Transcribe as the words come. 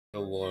The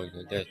wall,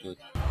 that's good.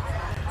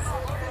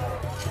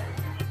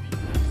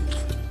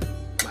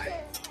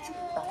 Bye.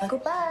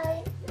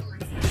 Goodbye.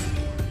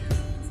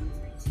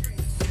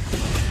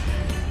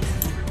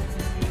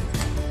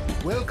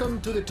 Welcome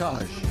to the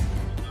Taj,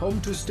 home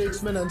to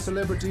statesmen and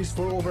celebrities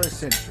for over a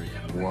century.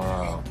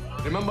 Wow.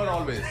 Remember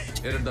always,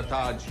 here at the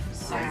Taj,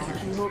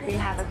 We hope you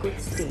have a good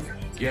stay.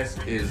 guest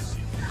is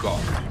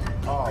God.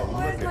 Oh,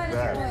 look at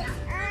that.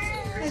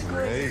 It's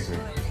amazing.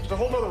 There's a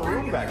whole other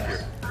room back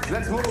here.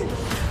 Let's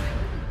move.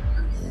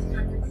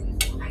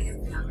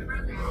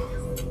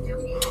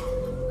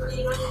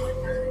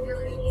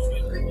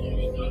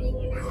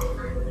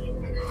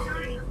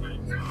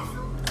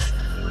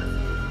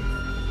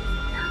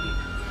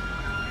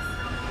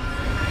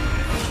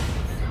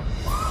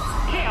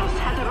 Chaos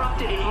has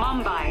erupted in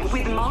Mumbai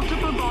with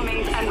multiple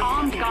bombings and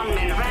armed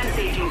gunmen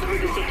rampaging through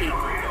the city.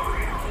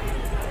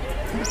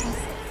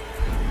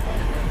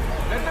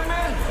 Let them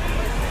in!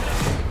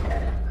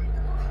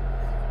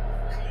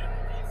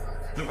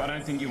 Look, I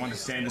don't think you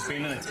understand. There's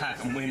been an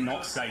attack and we're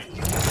not safe.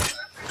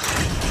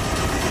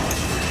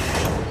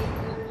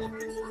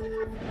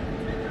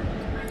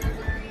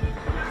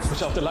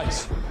 Switch off the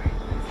lights.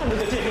 Under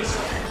the tables.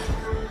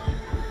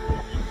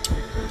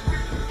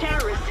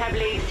 Terrorists have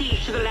laid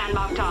siege to the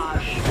landmark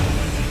Taj.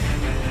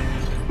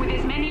 With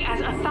as many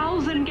as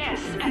 1,000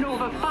 guests and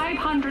over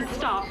 500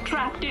 staff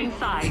trapped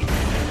inside.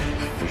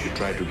 We should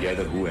try to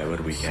gather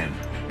whoever we can.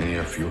 Many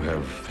of you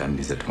have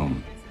families at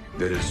home.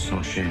 There is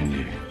no shame in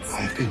leaving.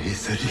 I've been here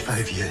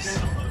 35 years.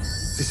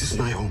 This is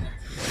my home.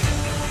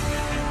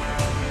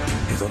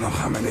 You don't know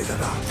how many there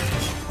are,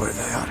 where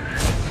they are.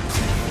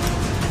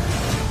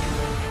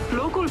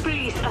 Local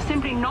police are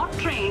simply not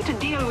trained to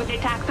deal with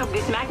attacks of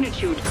this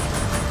magnitude.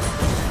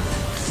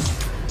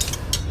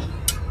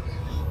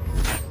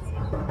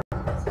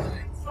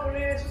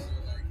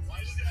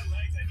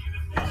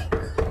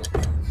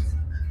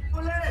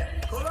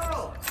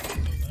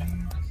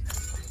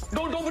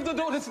 Don't open the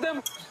door, it's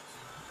them!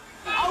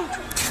 Out!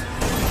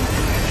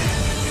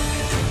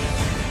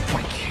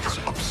 My kid's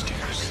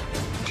upstairs.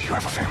 Do you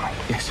have a family?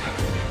 Yes.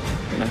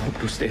 And I hope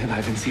to stay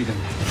alive and see them.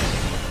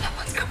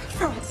 Someone's coming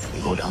for us.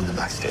 We go down the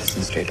back stairs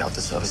and straight out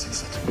the service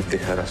exit. If they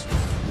hurt us,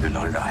 we'll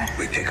all die.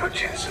 We take our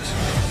chances.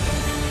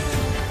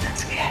 I'm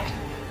scared.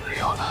 We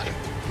all are.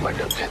 But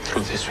to get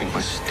through this, we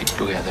must stick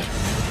together.